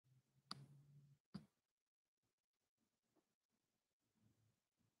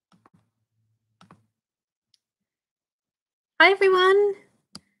Hi everyone.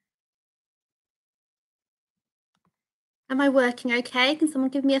 Am I working okay? Can someone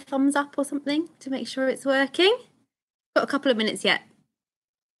give me a thumbs up or something to make sure it's working? Got a couple of minutes yet.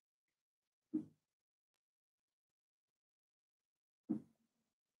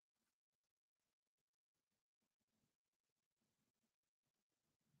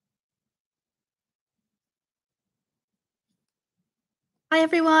 Hi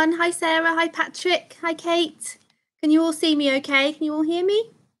everyone. Hi Sarah. Hi Patrick. Hi Kate. Can you all see me okay? Can you all hear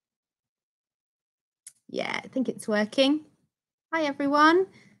me? Yeah, I think it's working. Hi everyone.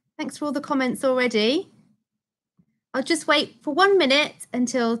 Thanks for all the comments already. I'll just wait for 1 minute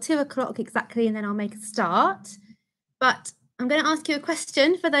until 2 o'clock exactly and then I'll make a start. But I'm going to ask you a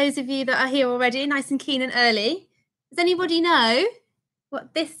question for those of you that are here already, nice and keen and early. Does anybody know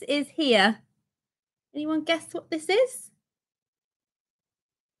what this is here? Anyone guess what this is?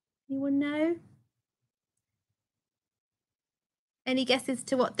 Anyone know? Any guesses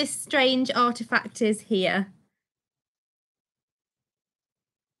to what this strange artifact is here?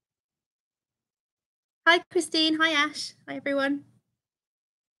 Hi, Christine. Hi, Ash. Hi, everyone.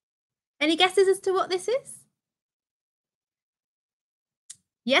 Any guesses as to what this is?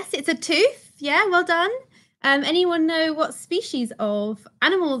 Yes, it's a tooth. Yeah, well done. Anyone know what species of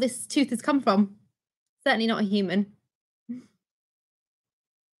animal this tooth has come from? Certainly not a human.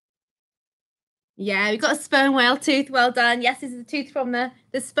 Yeah, we've got a sperm whale tooth. Well done. Yes, this is a tooth from the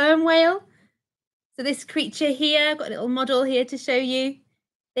sperm whale. So this creature here, I've got a little model here to show you.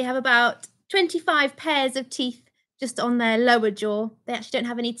 They have about 25 pairs of teeth just on their lower jaw. They actually don't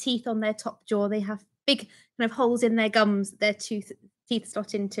have any teeth on their top jaw. They have big kind of holes in their gums that their teeth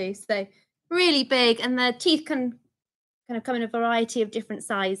slot into. So really big, and their teeth can kind of come in a variety of different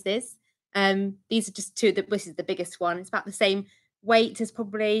sizes. These are just two. This is the biggest one. It's about the same weight as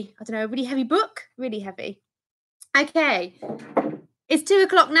probably, I don't know, a really heavy book. Really heavy. Okay. It's 2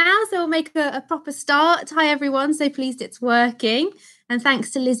 o'clock now, so we'll make a proper start. Hi, everyone. So pleased it's working. And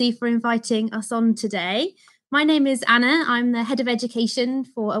thanks to Lizzie for inviting us on today. My name is Anna. I'm the head of education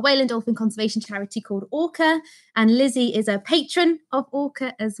for a whale and dolphin conservation charity called ORCA. And Lizzie is a patron of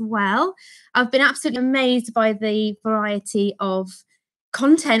ORCA as well. I've been absolutely amazed by the variety of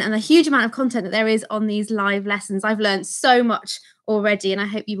content and the huge amount of content that there is on these live lessons. I've learned so much already, and I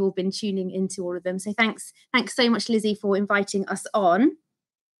hope you've all been tuning into all of them. So thanks so much, Lizzie, for inviting us on.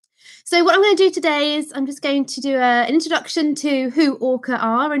 So what I'm going to do today is I'm just going to do an introduction to who ORCA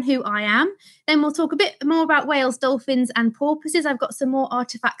are and who I am. Then we'll talk a bit more about whales, dolphins and porpoises. I've got some more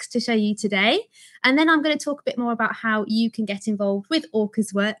artifacts to show you today. And then I'm going to talk a bit more about how you can get involved with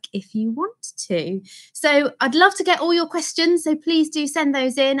ORCA's work if you want to. So I'd love to get all your questions, so please do send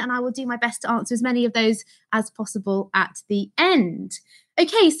those in and I will do my best to answer as many of those as possible at the end.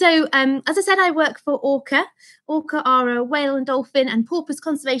 Okay, so as I said, I work for ORCA. ORCA are a whale and dolphin and porpoise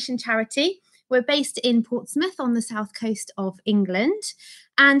conservation charity. We're based in Portsmouth on the south coast of England,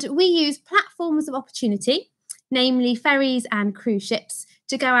 and we use platforms of opportunity, namely ferries and cruise ships,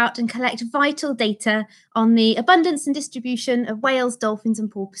 to go out and collect vital data on the abundance and distribution of whales, dolphins and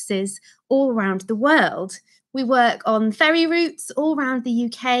porpoises all around the world. We work on ferry routes all around the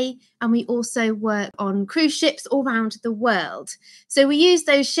UK, and we also work on cruise ships all around the world. So we use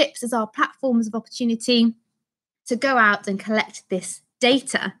those ships as our platforms of opportunity to go out and collect this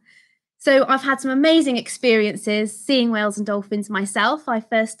data. So I've had some amazing experiences seeing whales and dolphins myself. I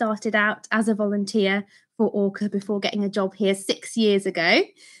first started out as a volunteer for ORCA before getting a job here 6 years ago.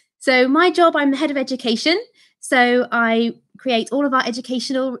 So my job, I'm the head of education. So I create all of our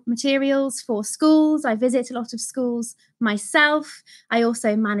educational materials for schools. I visit a lot of schools myself. I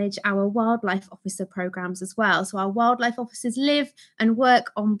also manage our wildlife officer programs as well. So our wildlife officers live and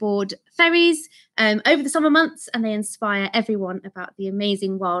work on board ferries over the summer months, and they inspire everyone about the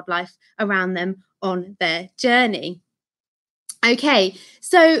amazing wildlife around them on their journey. Okay,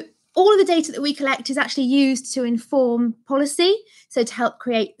 so all of the data that we collect is actually used to inform policy, so to help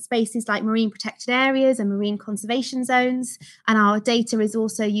create spaces like marine protected areas and marine conservation zones. And our data is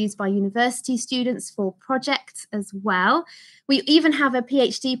also used by university students for projects as well. We even have a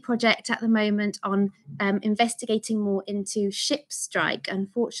PhD project at the moment on investigating more into ship strike.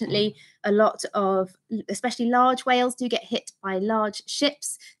 Unfortunately, a lot of, especially large whales, do get hit by large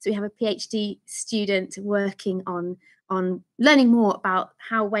ships. So we have a PhD student working on learning more about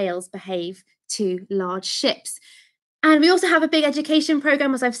how whales behave to large ships. And we also have a big education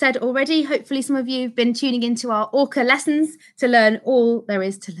program, as I've said already. Hopefully some of you have been tuning into our ORCA lessons to learn all there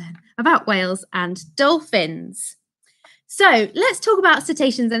is to learn about whales and dolphins. So let's talk about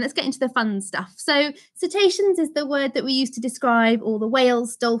cetaceans and let's get into the fun stuff. So cetaceans is the word that we use to describe all the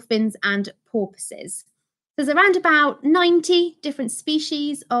whales, dolphins and porpoises. There's around about 90 different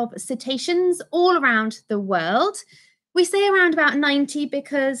species of cetaceans all around the world. We say around about 90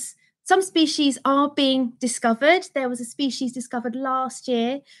 because some species are being discovered. There was a species discovered last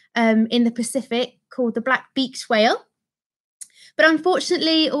year in the Pacific called the black-beaked whale. But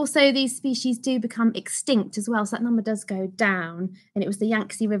unfortunately, also these species do become extinct as well. So that number does go down. And it was the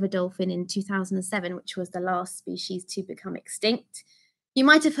Yangtze River dolphin in 2007, which was the last species to become extinct. You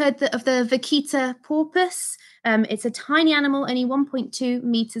might have heard of the vaquita porpoise. It's a tiny animal, only 1.2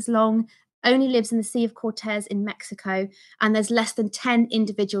 meters long, only lives in the Sea of Cortez in Mexico, and there's less than 10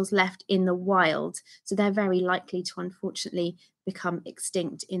 individuals left in the wild. So they're very likely to, unfortunately, become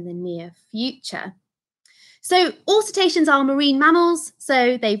extinct in the near future. So all cetaceans are marine mammals,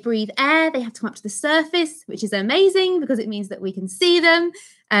 so they breathe air, they have to come up to the surface, which is amazing because it means that we can see them.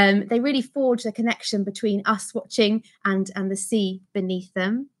 They really forge a connection between us watching and the sea beneath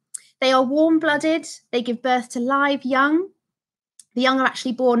them. They are warm-blooded, they give birth to live young. The young are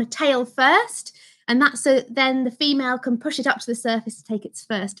actually born tail first, and that's so then the female can push it up to the surface to take its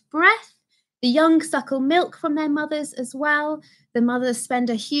first breath. The young suckle milk from their mothers as well. The mothers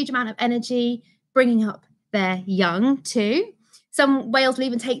spend a huge amount of energy bringing up their young too. Some whales will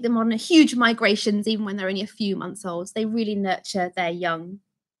even take them on huge migrations even when they're only a few months old. So they really nurture their young.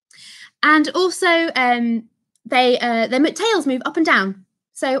 And also their tails move up and down.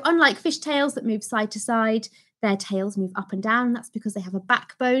 So unlike fish tails that move side to side, their tails move up and down. That's because they have a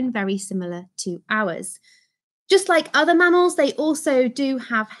backbone very similar to ours. Just like other mammals, they also do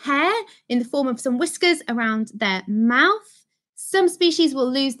have hair in the form of some whiskers around their mouth. Some species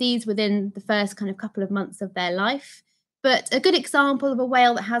will lose these within the first kind of couple of months of their life. But a good example of a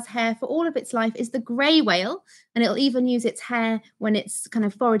whale that has hair for all of its life is the grey whale, and it'll even use its hair when it's kind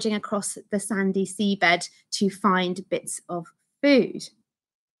of foraging across the sandy seabed to find bits of food.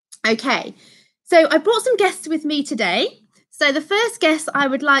 Okay, so I brought some guests with me today. So the first guest I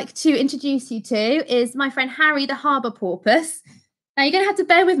would like to introduce you to is my friend Harry the harbour porpoise. Now you're going to have to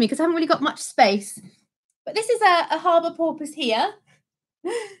bear with me because I haven't really got much space. But this is a harbour porpoise here.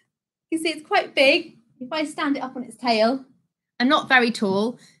 You can see it's quite big. If I stand it up on its tail, I'm not very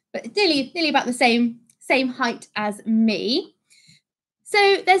tall, but nearly about the same height as me.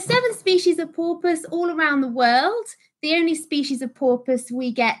 So there's 7 species of porpoise all around the world. The only species of porpoise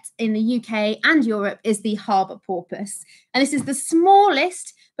we get in the UK and Europe is the harbour porpoise. And this is the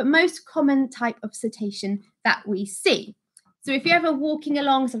smallest but most common type of cetacean that we see. So if you're ever walking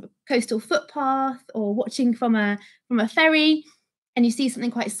along some coastal footpath or watching from a ferry and you see something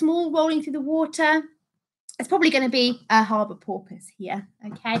quite small rolling through the water, it's probably going to be a harbour porpoise here,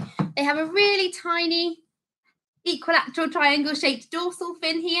 okay? They have a really tiny equilateral triangle-shaped dorsal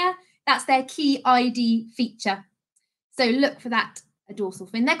fin here. That's their key ID feature. So look for that dorsal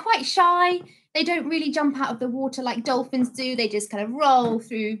fin. They're quite shy. They don't really jump out of the water like dolphins do. They just kind of roll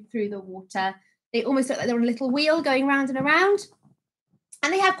through the water. They almost look like they're on a little wheel going round and around.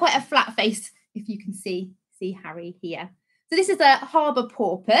 And they have quite a flat face, if you can see Harry here. So this is a harbour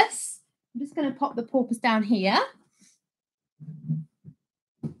porpoise. I'm just going to pop the porpoise down here.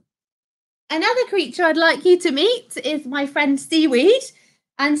 Another creature I'd like you to meet is my friend Seaweed.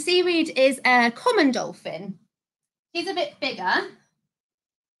 And Seaweed is a common dolphin. She's a bit bigger.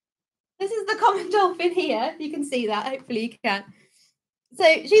 This is the common dolphin here. You can see that. Hopefully you can. So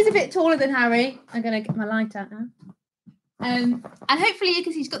she's a bit taller than Harry. I'm going to get my light out now. And hopefully you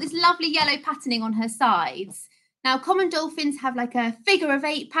can see she's got this lovely yellow patterning on her sides. Now, common dolphins have like a figure of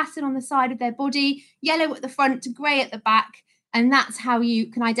 8 pattern on the side of their body, yellow at the front, grey at the back, and that's how you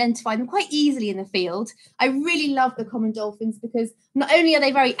can identify them quite easily in the field. I really love the common dolphins because not only are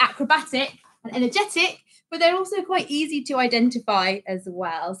they very acrobatic and energetic, but they're also quite easy to identify as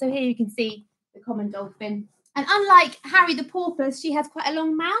well. So here you can see the common dolphin. And unlike Harry the porpoise, she has quite a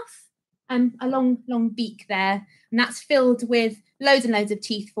long mouth and a long beak there. And that's filled with loads and loads of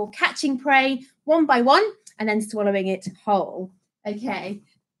teeth for catching prey one by one and then swallowing it whole. Okay.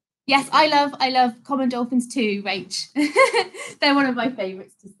 Yes, I love common dolphins too, Rach. They're one of my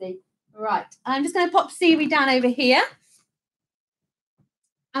favourites to see. Right, I'm just going to pop Seaweed down over here.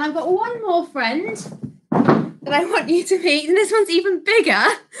 And I've got one more friend that I want you to meet, and this one's even bigger.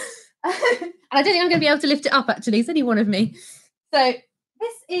 And I don't think I'm going to be able to lift it up, actually. It's only one of me. So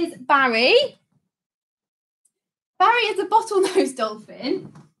this is Barry. Barry is a bottlenose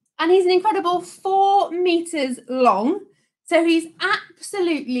dolphin, and he's an incredible 4 meters long. So he's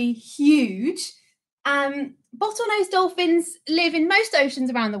absolutely huge. Bottlenose dolphins live in most oceans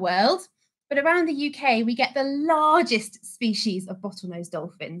around the world, but around the UK, we get the largest species of bottlenose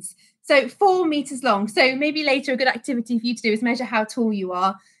dolphins. So 4 meters long. So maybe later a good activity for you to do is measure how tall you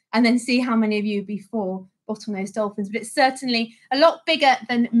are and then see how many of you would be 4 bottlenose dolphins, but it's certainly a lot bigger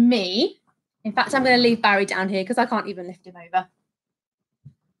than me. In fact, I'm going to leave Barry down here because I can't even lift him over.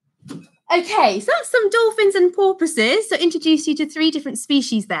 Okay, so that's some dolphins and porpoises. So introduce you to 3 different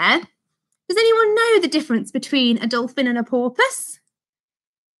species there. Does anyone know the difference between a dolphin and a porpoise?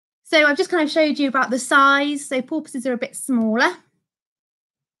 So I've just kind of showed you about the size. So porpoises are a bit smaller.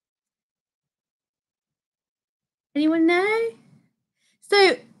 Anyone know?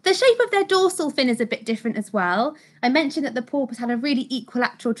 So the shape of their dorsal fin is a bit different as well. I mentioned that the porpoise had a really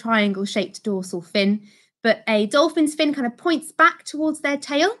equilateral triangle shaped dorsal fin, but a dolphin's fin kind of points back towards their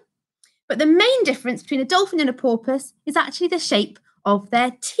tail. But the main difference between a dolphin and a porpoise is actually the shape of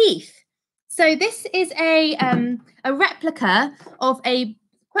their teeth. So this is a replica of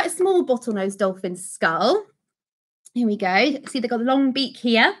quite a small bottlenose dolphin's skull. Here we go. See, they've got a long beak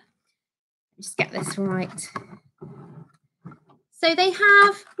here. Just get this right. So they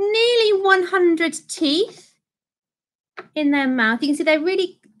have nearly 100 teeth in their mouth. You can see they're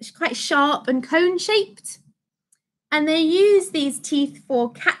really quite sharp and cone-shaped. And they use these teeth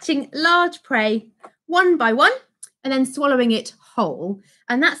for catching large prey one by one and then swallowing it whole.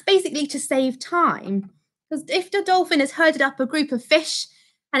 And that's basically to save time. Because if the dolphin has herded up a group of fish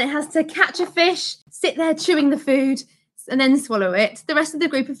and it has to catch a fish, sit there chewing the food, and then swallow it, the rest of the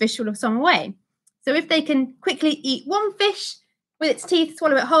group of fish will have swum away. So if they can quickly eat one fish with its teeth,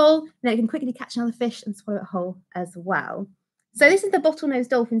 swallow it whole, then it can quickly catch another fish and swallow it whole as well. So this is the bottlenose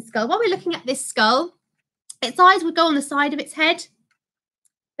dolphin skull. While we're looking at this skull, its eyes would go on the side of its head.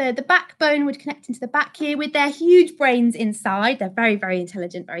 The backbone would connect into the back here with their huge brains inside. They're very, very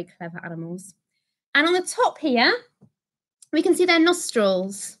intelligent, very clever animals. And on the top here, we can see their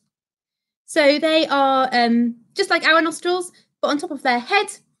nostrils. So they are just like our nostrils, but on top of their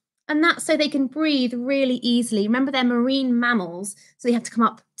head. And that's so they can breathe really easily. Remember, they're marine mammals, so they have to come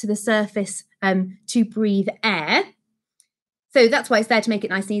up to the surface to breathe air. So that's why it's there, to make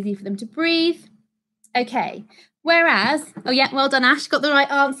it nice and easy for them to breathe. Okay, whereas, oh yeah, well done, Ash, got the right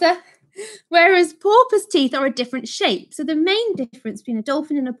answer. Whereas porpoise teeth are a different shape. So the main difference between a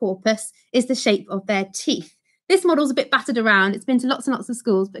dolphin and a porpoise is the shape of their teeth. This model's a bit battered around. It's been to lots and lots of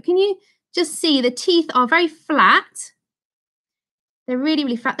schools, but can you just see the teeth are very flat? They're really,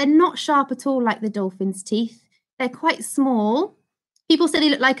 really flat. They're not sharp at all like the dolphin's teeth. They're quite small. People say they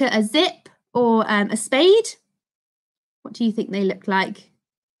look like a zip or a spade. What do you think they look like?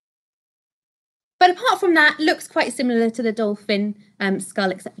 But apart from that, looks quite similar to the dolphin skull,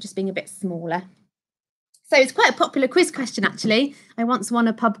 except for just being a bit smaller. So it's quite a popular quiz question, actually. I once won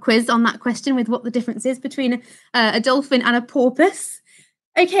a pub quiz on that question with what the difference is between a dolphin and a porpoise.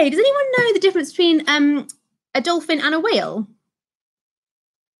 Okay, does anyone know the difference between a dolphin and a whale?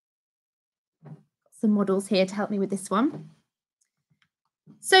 Got some models here to help me with this one.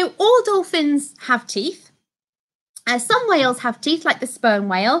 So all dolphins have teeth. Some whales have teeth, like the sperm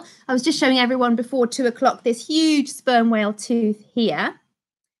whale. I was just showing everyone before 2 o'clock this huge sperm whale tooth here.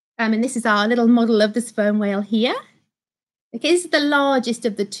 And this is our little model of the sperm whale here. Okay, this is the largest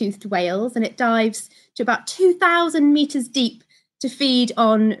of the toothed whales, and it dives to about 2,000 meters deep to feed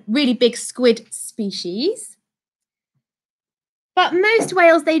on really big squid species. But most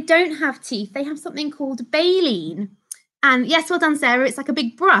whales, they don't have teeth. They have something called baleen. And yes, well done, Sarah. It's like a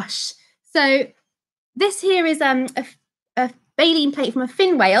big brush. So this here is a baleen plate from a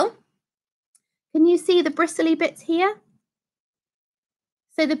fin whale. Can you see the bristly bits here?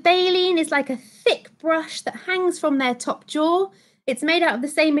 So the baleen is like a thick brush that hangs from their top jaw. It's made out of the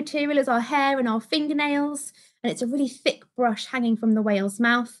same material as our hair and our fingernails, and it's a really thick brush hanging from the whale's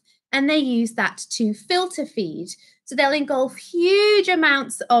mouth, and they use that to filter feed. So they'll engulf huge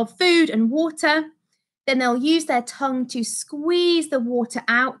amounts of food and water, then they'll use their tongue to squeeze the water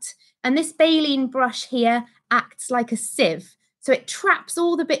out, and this baleen brush here acts like a sieve. So it traps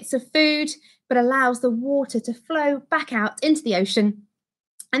all the bits of food, but allows the water to flow back out into the ocean.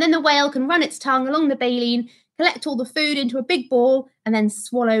 And then the whale can run its tongue along the baleen, collect all the food into a big ball, and then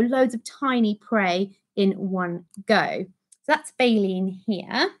swallow loads of tiny prey in one go. So that's baleen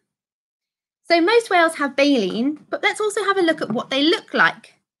here. So most whales have baleen, but let's also have a look at what they look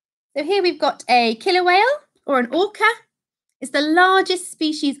like. So here we've got a killer whale, or an orca. It's the largest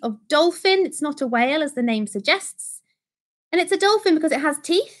species of dolphin. It's not a whale, as the name suggests. And it's a dolphin because it has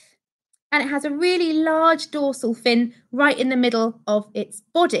teeth, and it has a really large dorsal fin right in the middle of its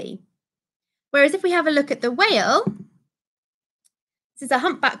body. Whereas if we have a look at the whale, this is a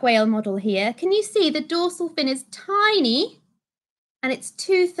humpback whale model here. Can you see the dorsal fin is tiny, and it's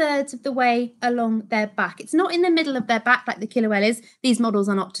 2/3 of the way along their back. It's not in the middle of their back like the killer whale is. These models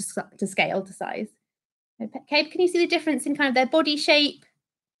are not to scale, to size. Okay, can you see the difference in kind of their body shape?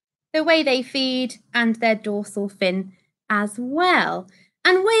 the way they feed, and their dorsal fin as well.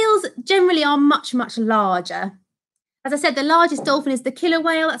 And whales generally are much, much larger. As I said, the largest dolphin is the killer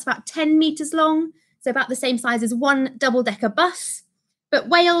whale. That's about 10 meters long, so about the same size as one double-decker bus. But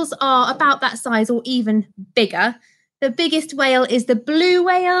whales are about that size or even bigger. The biggest whale is the blue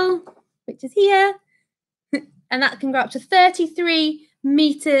whale, which is here, and that can grow up to 33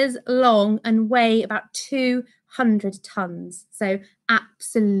 meters long and weigh about 200 tons. So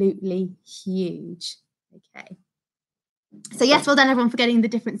absolutely huge. Okay. So yes, well done everyone for getting the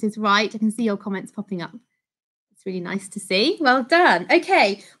differences right. I can see your comments popping up. It's really nice to see. Well done.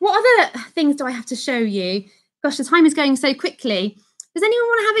 Okay, what other things do I have to show you? Gosh, the time is going so quickly. Does anyone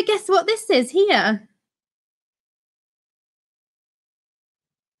want to have a guess what this is here?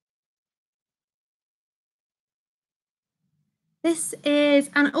 This is,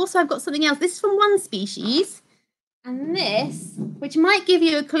 and also I've got something else. This is from one species. And this, which might give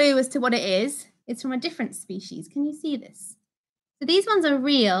you a clue as to what it is from a different species. Can you see this? So these ones are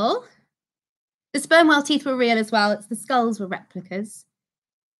real. The sperm whale teeth were real as well. It's the skulls were replicas.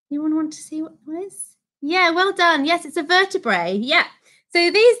 Anyone want to see what it is? Yeah, well done. Yes, it's a vertebrae. Yeah. So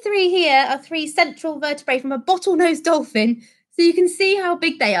these three here are three central vertebrae from a bottlenose dolphin. So you can see how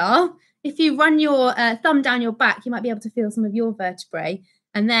big they are. If you run your thumb down your back, you might be able to feel some of your vertebrae.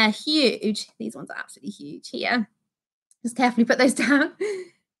 And they're huge. These ones are absolutely huge here. Just carefully put those down.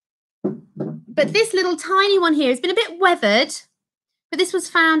 But this little tiny one here has been a bit weathered. But this was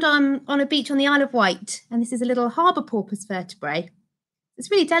found on a beach on the Isle of Wight. And this is a little harbour porpoise vertebrae.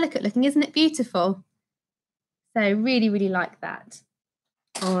 It's really delicate looking, isn't it beautiful? So really, really like that.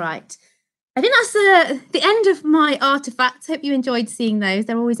 All right. I think that's the end of my artefacts. Hope you enjoyed seeing those.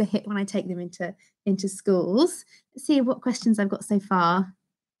 They're always a hit when I take them into schools. Let's see what questions I've got so far.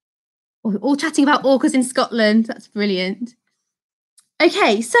 All chatting about orcas in Scotland. That's brilliant.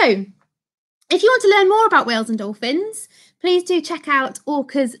 Okay, so if you want to learn more about whales and dolphins, please do check out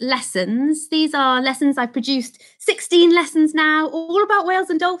ORCA's lessons. These are lessons I've produced, 16 lessons now, all about whales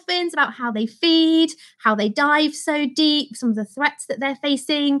and dolphins, about how they feed, how they dive so deep, some of the threats that they're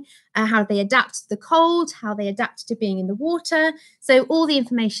facing, how they adapt to the cold, how they adapt to being in the water. So all the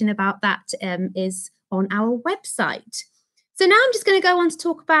information about that is on our website. So now I'm just going to go on to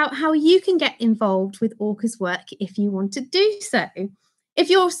talk about how you can get involved with ORCA's work if you want to do so. If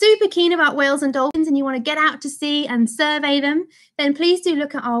you're super keen about whales and dolphins and you want to get out to sea and survey them, then please do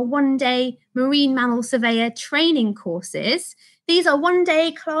look at our one-day marine mammal surveyor training courses. These are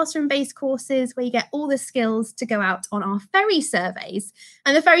one-day classroom-based courses where you get all the skills to go out on our ferry surveys.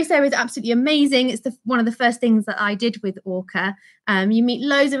 And the ferry survey is absolutely amazing. It's one of the first things that I did with ORCA. You meet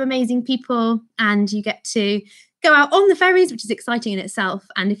loads of amazing people and you get to go out on the ferries, which is exciting in itself.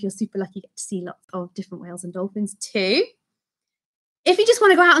 And if you're super lucky, you get to see lots of different whales and dolphins too. If you just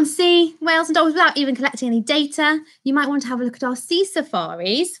want to go out and see whales and dolphins without even collecting any data, you might want to have a look at our sea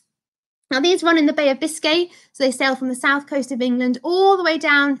safaris. Now, these run in the Bay of Biscay, so they sail from the south coast of England all the way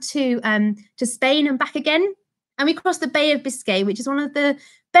down to Spain and back again. And we cross the Bay of Biscay, which is one of the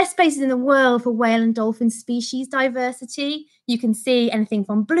best places in the world for whale and dolphin species diversity. You can see anything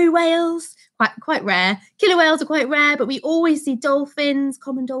from blue whales, quite rare. Killer whales are quite rare, but we always see dolphins,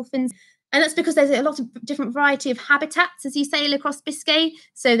 common dolphins. And that's because there's a lot of different variety of habitats as you sail across Biscay.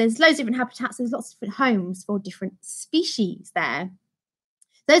 So there's loads of different habitats. There's lots of different homes for different species there.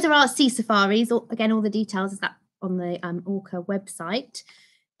 Those are our sea safaris. Again, all the details is that on the ORCA website.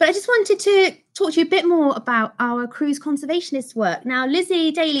 But I just wanted to talk to you a bit more about our cruise conservationist work. Now,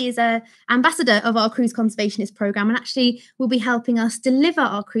 Lizzie Daly is an ambassador of our cruise conservationist programme and actually will be helping us deliver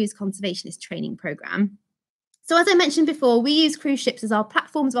our cruise conservationist training programme. So as I mentioned before, we use cruise ships as our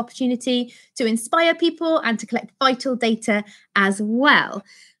platforms of opportunity to inspire people and to collect vital data as well.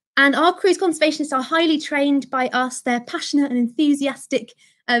 And our cruise conservationists are highly trained by us. They're passionate and enthusiastic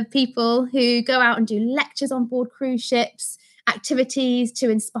people who go out and do lectures on board cruise ships, activities to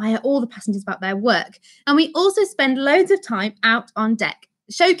inspire all the passengers about their work. And we also spend loads of time out on deck,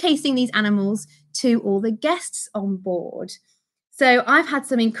 showcasing these animals to all the guests on board. So I've had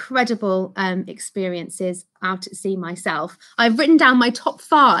some incredible experiences out at sea myself. I've written down my top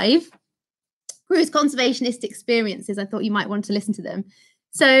 5 cruise conservationist experiences. I thought you might want to listen to them.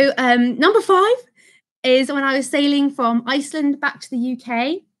 So number 5 is when I was sailing from Iceland back to the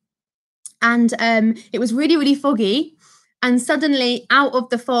UK. And it was really, really foggy. And suddenly out of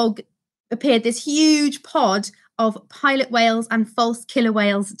the fog appeared this huge pod of pilot whales and false killer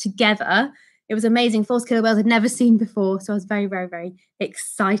whales together. It was amazing. False killer whales I'd never seen before. So I was very, very, very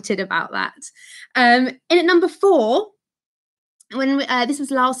excited about that. In at number 4, when this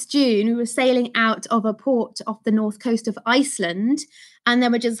was last June, we were sailing out of a port off the north coast of Iceland, and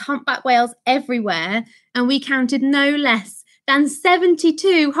there were just humpback whales everywhere, and we counted no less than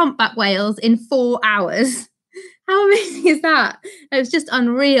 72 humpback whales in 4 hours. How amazing is that? It was just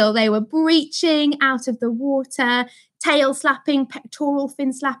unreal. They were breaching out of the water, tail slapping, pectoral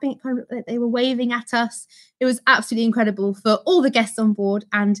fin slapping, kind of, they were waving at us. It was absolutely incredible for all the guests on board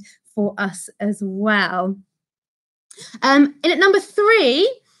and for us as well. And at number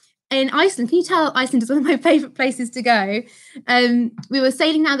 3, in Iceland, can you tell Iceland is one of my favourite places to go? We were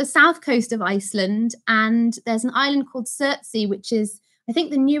sailing down the south coast of Iceland, and there's an island called Surtsey, which is, I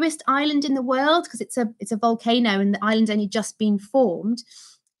think, the newest island in the world because it's a volcano and the island's only just been formed.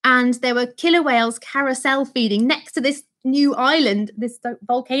 And there were killer whales carousel feeding next to this new island, this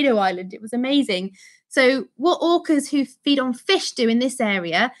volcano island. It was amazing. So what orcas who feed on fish do in this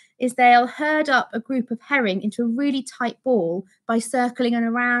area is they'll herd up a group of herring into a really tight ball by circling and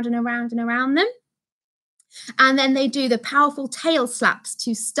around and around and around them. And then they do the powerful tail slaps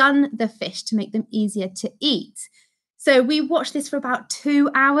to stun the fish to make them easier to eat. So we watched this for about 2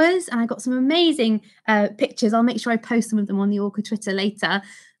 hours, and I got some amazing pictures. I'll make sure I post some of them on the Orca Twitter later.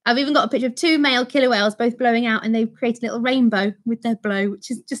 I've even got a picture of 2 male killer whales both blowing out, and they've created a little rainbow with their blow, which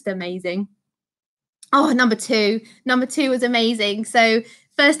is just amazing. Oh, number two was amazing. So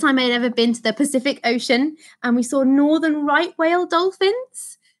first time I'd ever been to the Pacific Ocean, and we saw northern right whale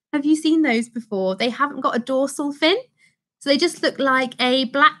dolphins. Have you seen those before? They haven't got a dorsal fin, so they just look like a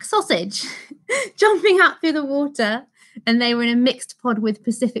black sausage jumping out through the water. And they were in a mixed pod with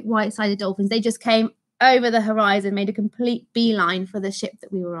Pacific white-sided dolphins. They just came over the horizon, made a complete beeline for the ship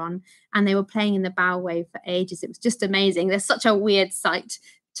that we were on, and they were playing in the bow wave for ages. It was just amazing. They're such a weird sight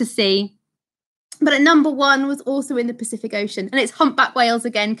to see. But at number 1 was also in the Pacific Ocean, and it's humpback whales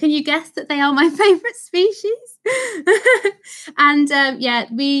again. Can you guess that they are my favourite species? And yeah,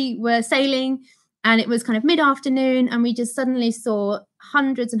 we were sailing, and it was kind of mid-afternoon, and we just suddenly saw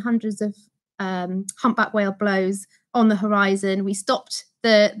hundreds and hundreds of humpback whale blows on the horizon. We stopped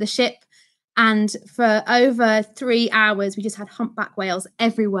the ship, and for over 3 hours, we just had humpback whales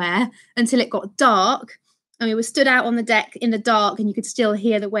everywhere until it got dark, and we were stood out on the deck in the dark, and you could still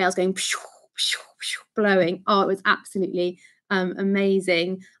hear the whales going blowing. Oh, it was absolutely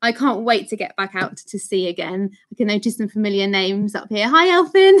amazing. I can't wait to get back out to sea again. I can notice some familiar names up here. Hi,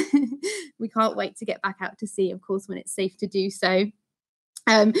 Elfin. We can't wait to get back out to sea, of course, when it's safe to do so.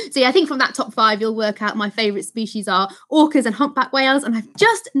 So yeah, I think from that top 5, you'll work out my favourite species are orcas and humpback whales, and I've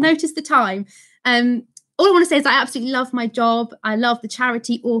just noticed the time. All I want to say is I absolutely love my job. I love the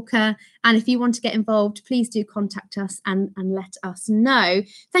charity Orca, and if you want to get involved, please do contact us and let us know.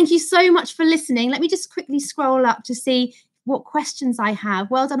 Thank you so much for listening. Let me just quickly scroll up to see what questions I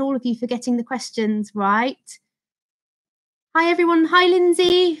have. Well done all of you for getting the questions right. Hi everyone. Hi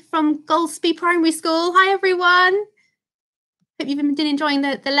Lindsay from Golspie Primary School. Hi everyone. Hope you've been enjoying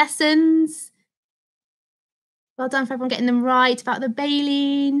the lessons. Well done for everyone getting them right about the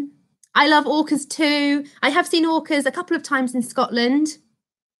baleen. I love orcas too. I have seen orcas a couple of times in Scotland.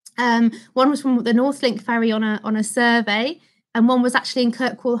 One was from the Northlink ferry on a survey, and one was actually in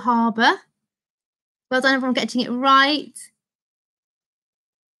Kirkwall Harbour. Well done everyone getting it right.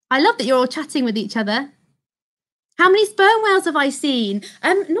 I love that you're all chatting with each other. How many sperm whales have I seen?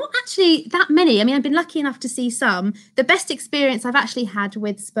 Not actually that many. I mean, I've been lucky enough to see some. The best experience I've actually had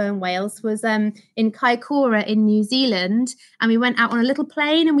with sperm whales was in Kaikoura in New Zealand, and we went out on a little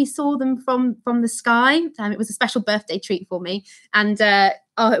plane and we saw them from the sky. It was a special birthday treat for me, and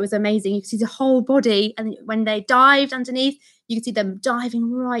oh, it was amazing. You could see the whole body, and when they dived underneath, you could see them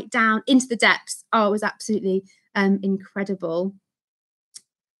diving right down into the depths. Oh, it was absolutely incredible.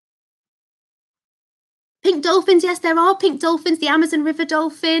 Pink dolphins, yes, there are pink dolphins, the Amazon River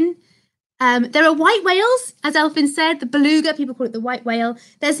dolphin. There are white whales, as Elfin said, the beluga, people call it the white whale.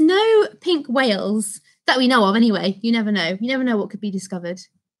 There's no pink whales that we know of anyway. You never know. You never know what could be discovered.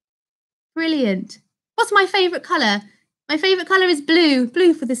 Brilliant. What's my favourite colour? My favourite colour is blue.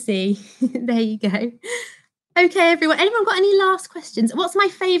 Blue for the sea. There you go. Okay, everyone. Anyone got any last questions? What's my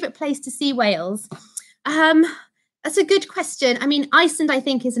favourite place to see whales? That's a good question. I mean, Iceland, I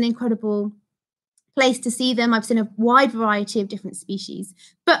think, is an incredible place to see them. I've seen a wide variety of different species.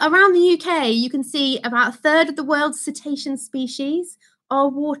 But around the UK, you can see about a third of the world's cetacean species. Our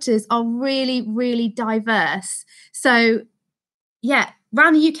waters are really, really diverse. So, yeah,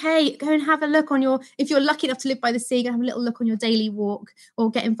 around the UK, go and have a look on if you're lucky enough to live by the sea, go have a little look on your daily walk, or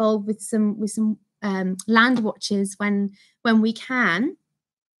get involved with some land watches when we can.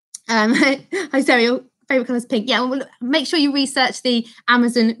 Hi, Sarah, your favourite colour is pink. Yeah, well, make sure you research the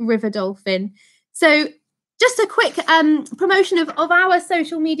Amazon River dolphin. So just a quick promotion of our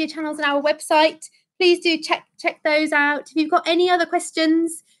social media channels and our website. Please do check those out. If you've got any other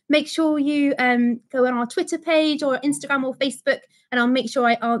questions, make sure you go on our Twitter page or Instagram or Facebook, and I'll make sure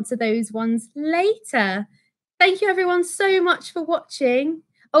I answer those ones later. Thank you everyone so much for watching.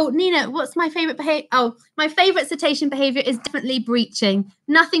 Oh, Nina, what's my favourite behaviour? Oh, my favourite cetacean behaviour is definitely breaching.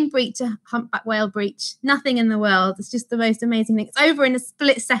 Nothing breach a humpback whale breach. Nothing in the world. It's just the most amazing thing. It's over in a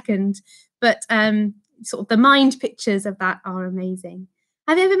split second, but sort of the mind pictures of that are amazing.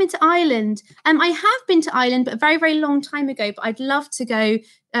 Have you ever been to Ireland? I have been to Ireland, but a very, very long time ago. But I'd love to go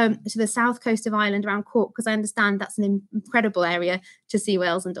to the south coast of Ireland around Cork, because I understand that's an incredible area to see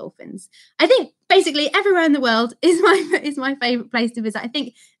whales and dolphins. I think basically everywhere in the world is my favourite place to visit. I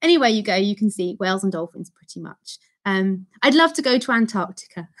think anywhere you go, you can see whales and dolphins pretty much. I'd love to go to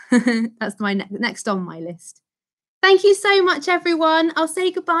Antarctica. That's my next on my list. Thank you so much, everyone. I'll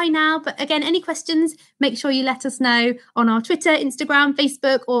say goodbye now. But again, any questions, make sure you let us know on our Twitter, Instagram,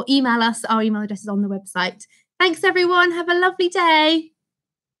 Facebook, or email us. Our email address is on the website. Thanks, everyone. Have a lovely day.